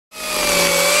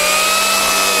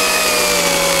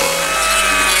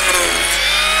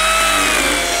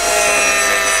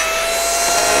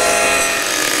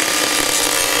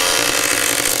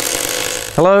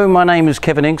Hello, my name is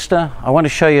Kevin Inkster. I want to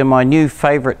show you my new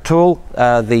favourite tool,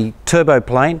 the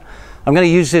TURBOPlane. I'm going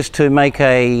to use this to make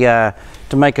a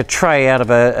tray out of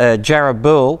a jarrah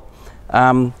burl.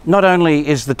 Not only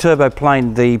is the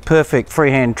TURBOPlane the perfect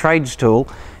freehand trades tool,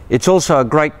 it's also a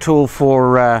great tool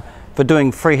for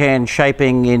doing freehand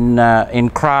shaping in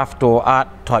craft or art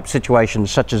type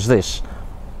situations such as this.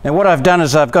 Now what I've done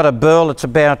is I've got a burl. It's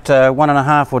about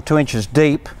 1.5 or 2 inches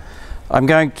deep. I'm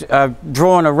going to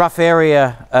draw in a rough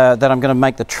area that I'm going to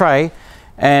make the tray,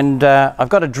 and I've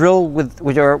got a drill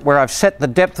where I've set the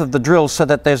depth of the drill so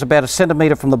that there's about 1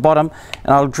 centimetre from the bottom,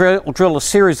 and I'll drill a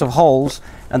series of holes,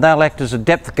 and they'll act as a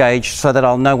depth gauge so that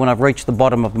I'll know when I've reached the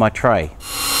bottom of my tray.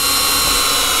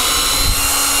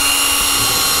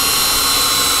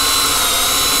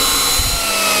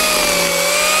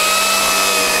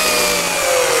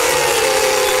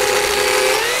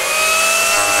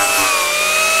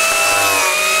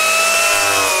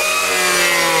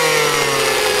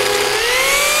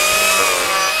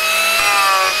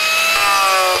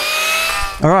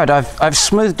 Alright, I've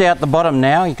smoothed out the bottom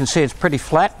now. You can see it's pretty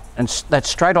flat, and that's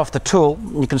straight off the tool.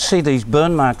 You can see these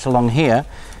burn marks along here,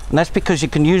 and that's because you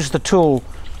can use the tool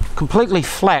completely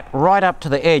flat right up to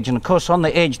the edge, and of course on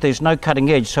the edge there's no cutting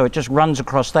edge, so it just runs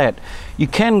across that. You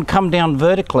can come down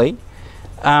vertically,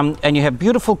 and you have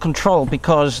beautiful control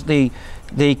because the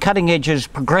cutting edge is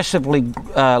progressively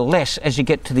less as you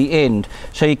get to the end.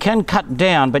 So you can cut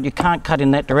down, but you can't cut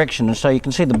in that direction. And so you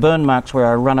can see the burn marks where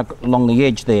I run along the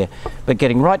edge there, but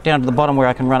getting right down to the bottom where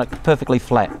I can run it perfectly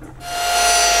flat.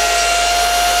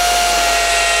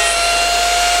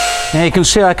 Now you can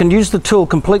see I can use the tool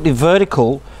completely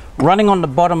vertical, running on the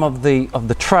bottom of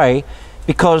the tray,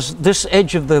 because this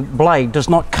edge of the blade does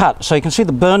not cut. So you can see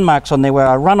the burn marks on there where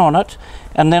I run on it,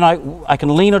 and then I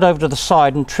can lean it over to the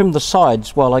side and trim the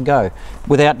sides while I go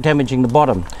without damaging the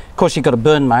bottom. Of course you've got a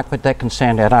burn mark, but that can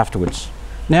sand out afterwards.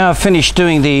 Now I've finished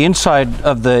doing the inside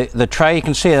of the tray. You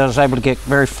can see I was able to get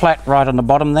very flat right on the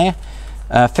bottom there,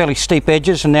 fairly steep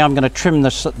edges, and now I'm going to trim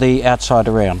the outside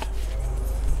around.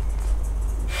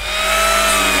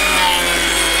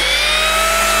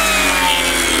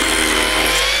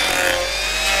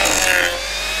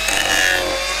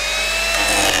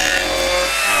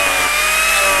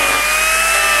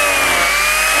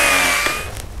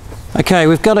 Okay,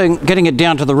 we've got getting it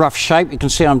down to the rough shape. You can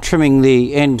see I'm trimming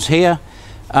the ends here.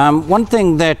 One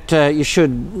thing that you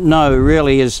should know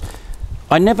really is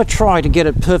I never try to get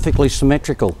it perfectly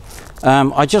symmetrical.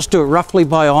 I just do it roughly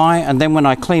by eye, and then when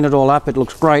I clean it all up it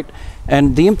looks great,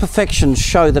 and the imperfections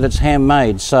show that it's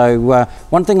handmade. So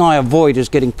one thing I avoid is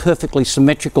getting perfectly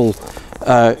symmetrical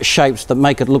shapes that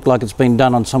make it look like it's been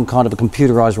done on some kind of a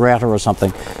computerized router or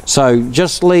something. So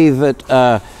just leave it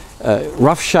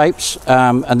rough shapes,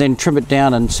 and then trim it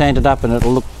down and sand it up, and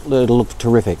it'll look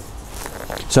terrific.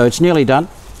 So it's nearly done.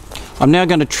 I'm now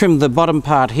going to trim the bottom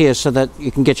part here so that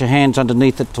you can get your hands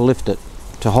underneath it to lift it,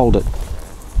 to hold it.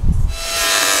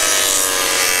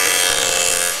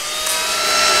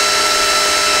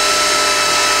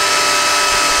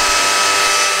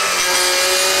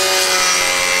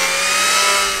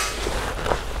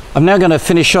 I'm now going to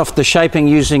finish off the shaping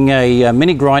using a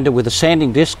mini grinder with a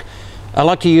sanding disc. I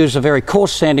like to use a very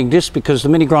coarse sanding disc because the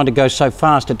mini grinder goes so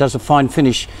fast it does a fine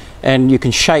finish, and you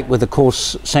can shape with a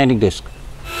coarse sanding disc.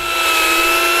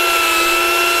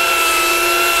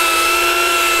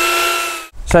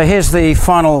 So here's the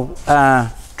final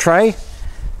tray.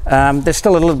 There's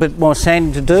still a little bit more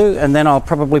sanding to do, and then I'll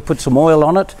probably put some oil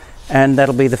on it, and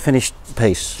that'll be the finished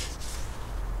piece.